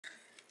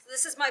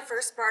This is my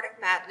first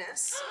Bardic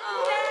Madness.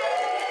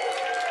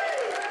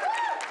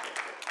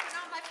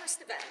 Not my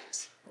first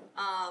event.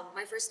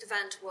 My first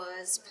event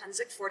was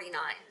Penzic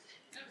 49.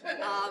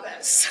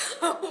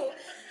 So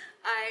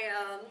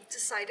I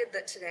decided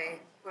that today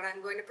what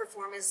I'm going to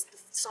perform is the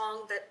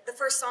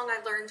first song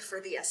I learned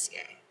for the SCA.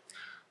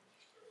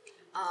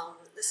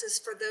 This is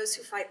For Those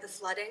Who Fight the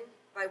Flooding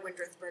by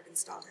Wyndreth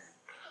Berginsdottir.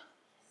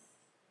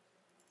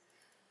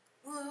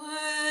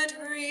 Word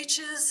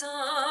reaches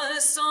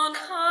us on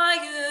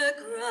higher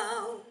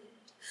ground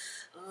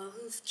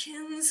of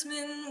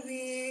kinsmen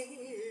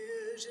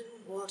weird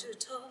and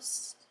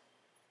water-tossed,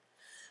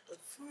 of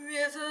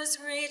rivers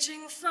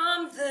raging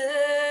from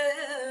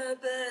their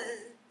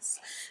beds,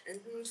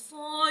 and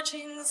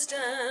forgings,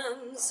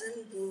 dams,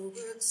 and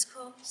bulwarks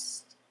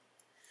crossed.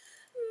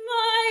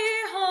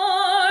 My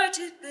heart,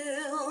 it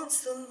builds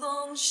the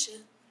long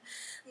ship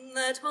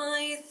that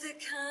my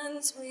thick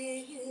hands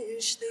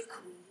wish they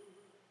could,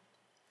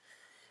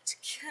 to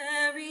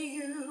carry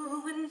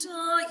you and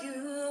all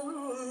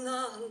you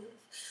love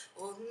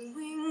on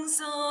wings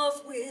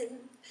of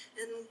wind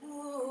and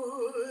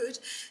wood,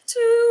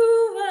 to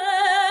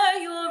where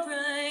your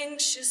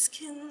anxious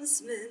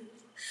kinsmen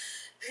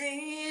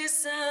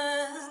pace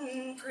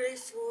and pray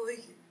for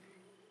you,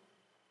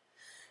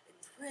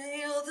 and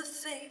rail the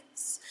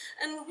fates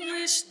and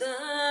wish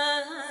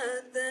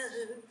that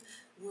there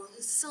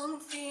was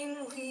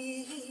something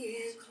we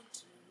could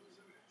do.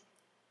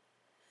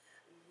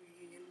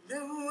 We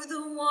know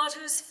the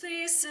water's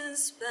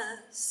faces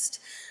best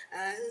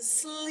as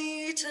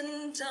sleet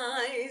and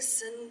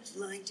ice and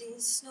blinding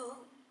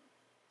snow.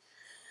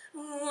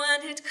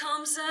 When it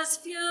comes as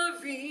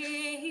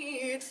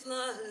furied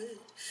flood,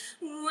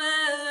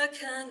 where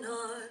can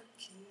our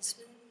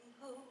kinsmen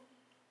go?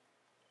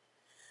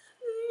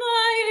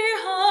 My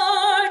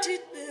heart,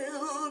 it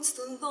builds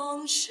the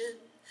long ship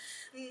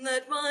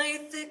that my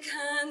thick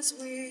hands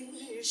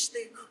wish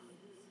they could,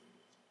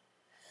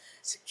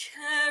 to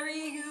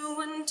carry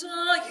you and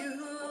all you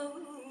love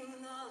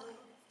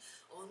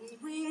on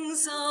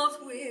wings of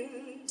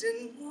wind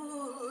and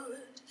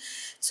wood,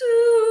 to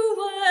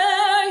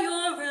where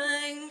your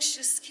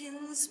anxious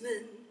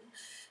kinsmen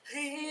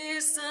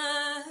pace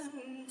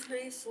and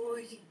pray for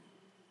you,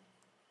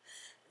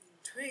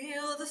 and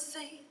rail the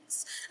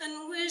fates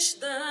and wish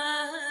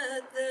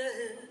that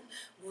there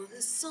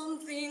was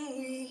something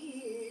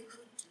we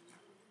could do.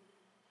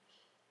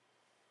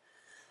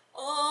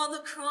 All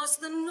across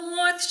the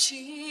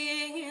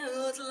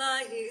Northshield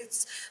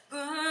lights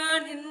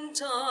burn in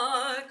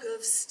dark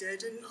of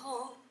Steadon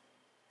Hall,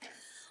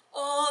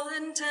 all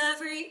and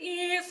every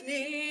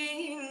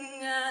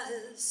evening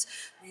as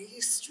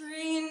we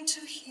strain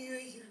to hear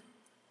you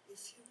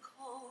if you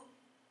call.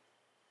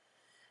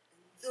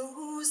 And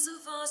those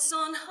of us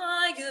on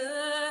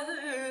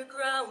higher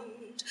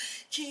ground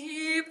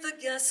keep the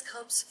guest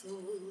cups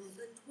full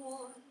and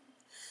warm,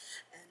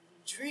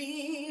 and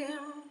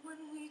dream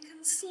when we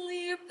can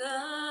sleep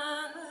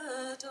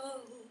at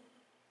all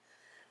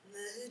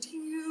that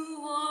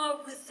you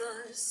are with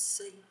us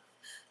safe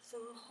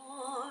from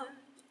harm.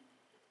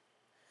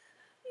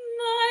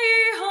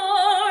 My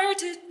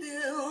heart, it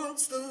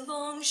builds the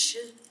long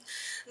ship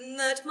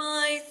that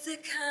my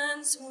thick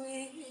hands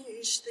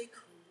wish they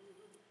could,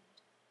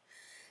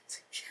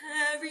 to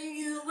carry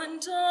you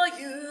and all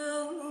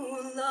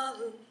you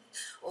love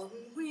on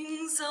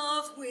wings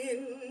of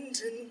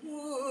wind and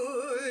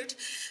wood,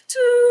 to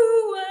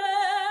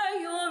where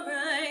your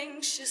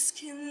anxious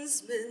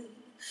kinsmen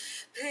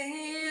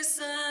pace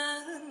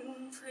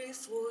and pray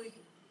for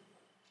you,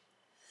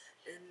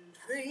 and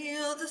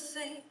rail the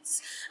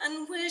fates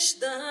and wish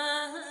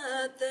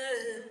that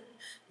there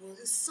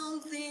was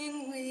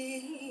something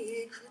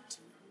we could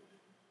do.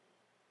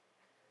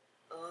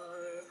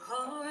 Our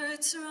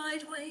hearts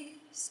ride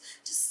waves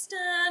to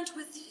stand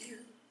with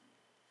you,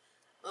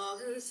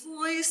 our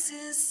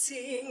voices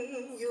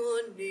sing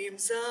your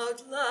names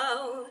out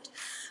loud,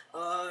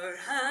 our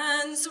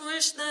hands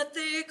wish that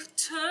they could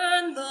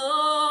turn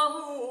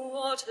the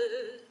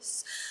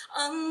waters'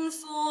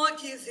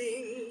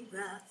 unforgiving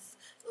wrath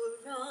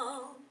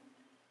around.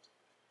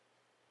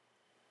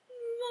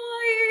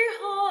 My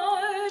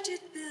heart,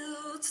 it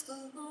builds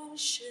the long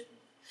ship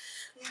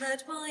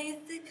that my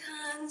thick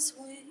hands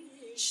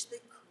wish they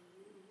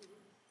could,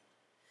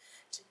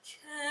 to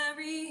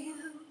carry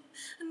you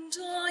and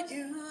all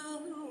you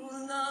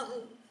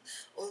love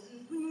on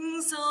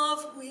wings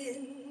of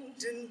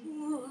wind and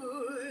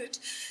wood,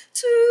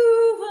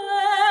 to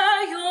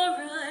where your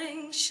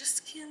anxious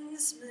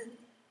kinsmen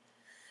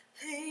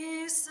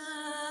pace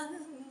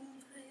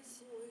and pray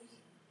for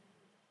you,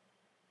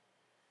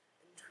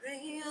 and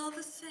rail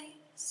the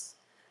fates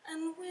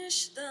and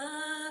wish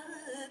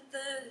that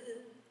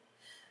there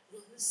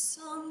was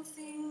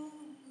something